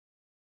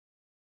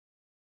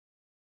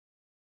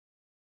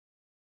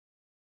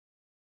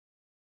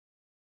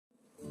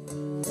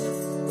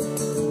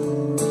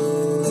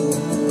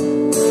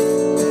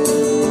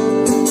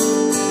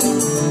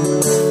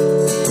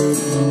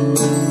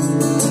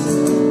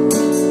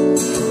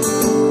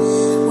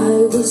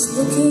was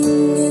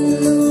looking in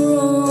the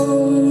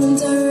wrong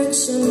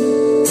direction.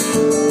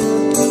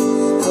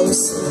 I was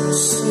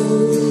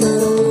searching,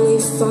 not only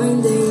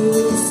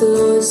finding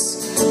flaws.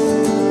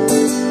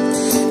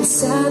 And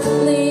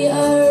sadly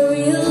I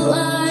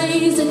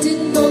realized I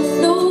did not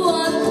know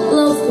what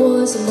love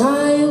was, and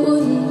I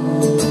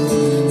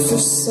wouldn't for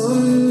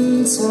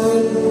some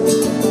time.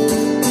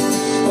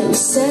 And you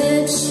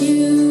said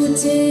you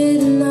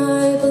did, and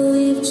I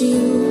believed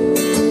you.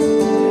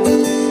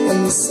 And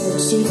you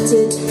said you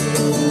did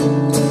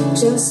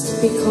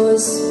just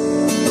because.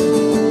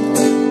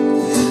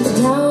 But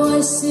now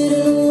I sit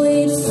and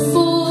wait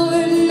for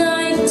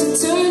night to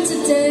turn to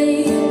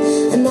day,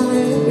 and I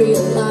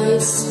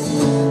realize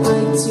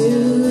I do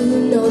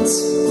not.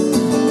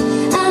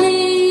 And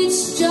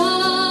it's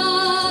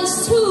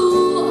just who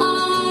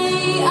I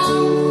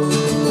am.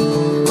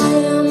 I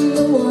am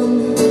the one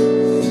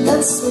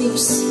that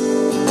sleeps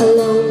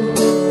alone.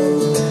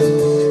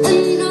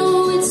 And no,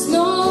 it's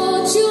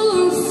not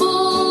your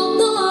fault,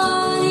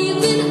 not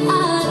even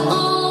at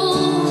all.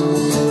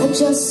 I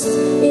just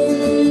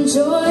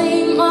enjoy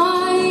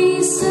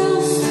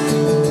myself.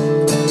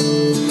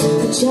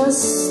 I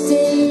just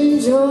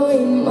enjoy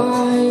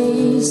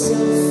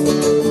myself.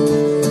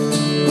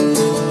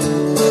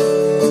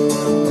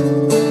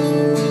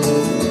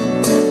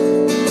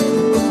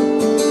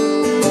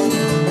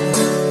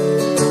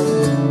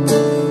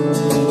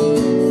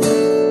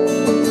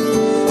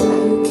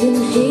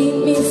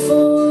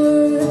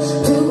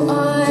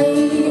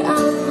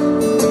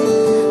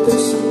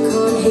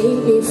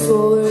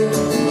 For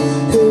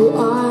who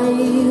I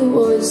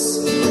was,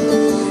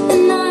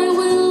 and I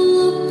will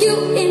look you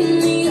in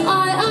the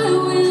eye. I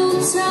will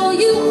tell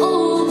you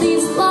all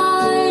these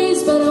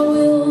lies, but I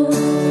will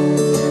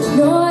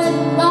not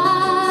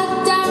back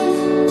down,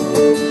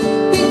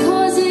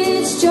 because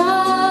it's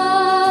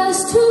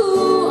just who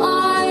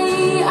I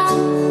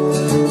am.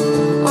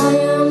 I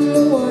am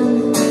the one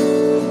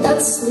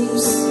that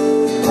sleeps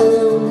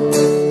alone.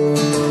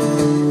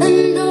 And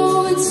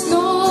no, it's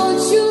not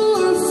your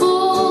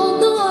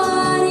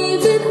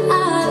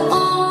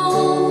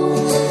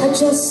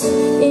just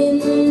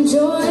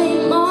enjoy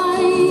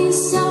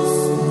myself.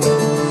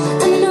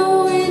 I know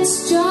it's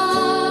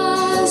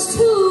just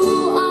who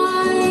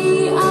I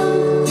am.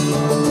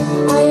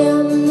 I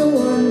am the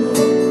one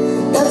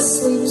that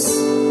sleeps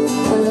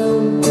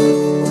alone.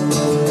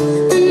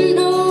 And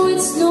no,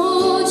 it's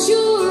not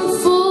your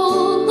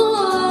fault,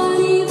 not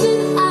even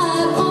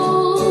at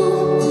all.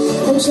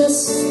 I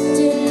just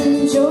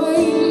enjoy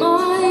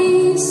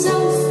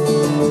myself.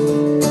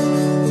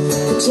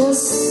 I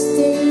just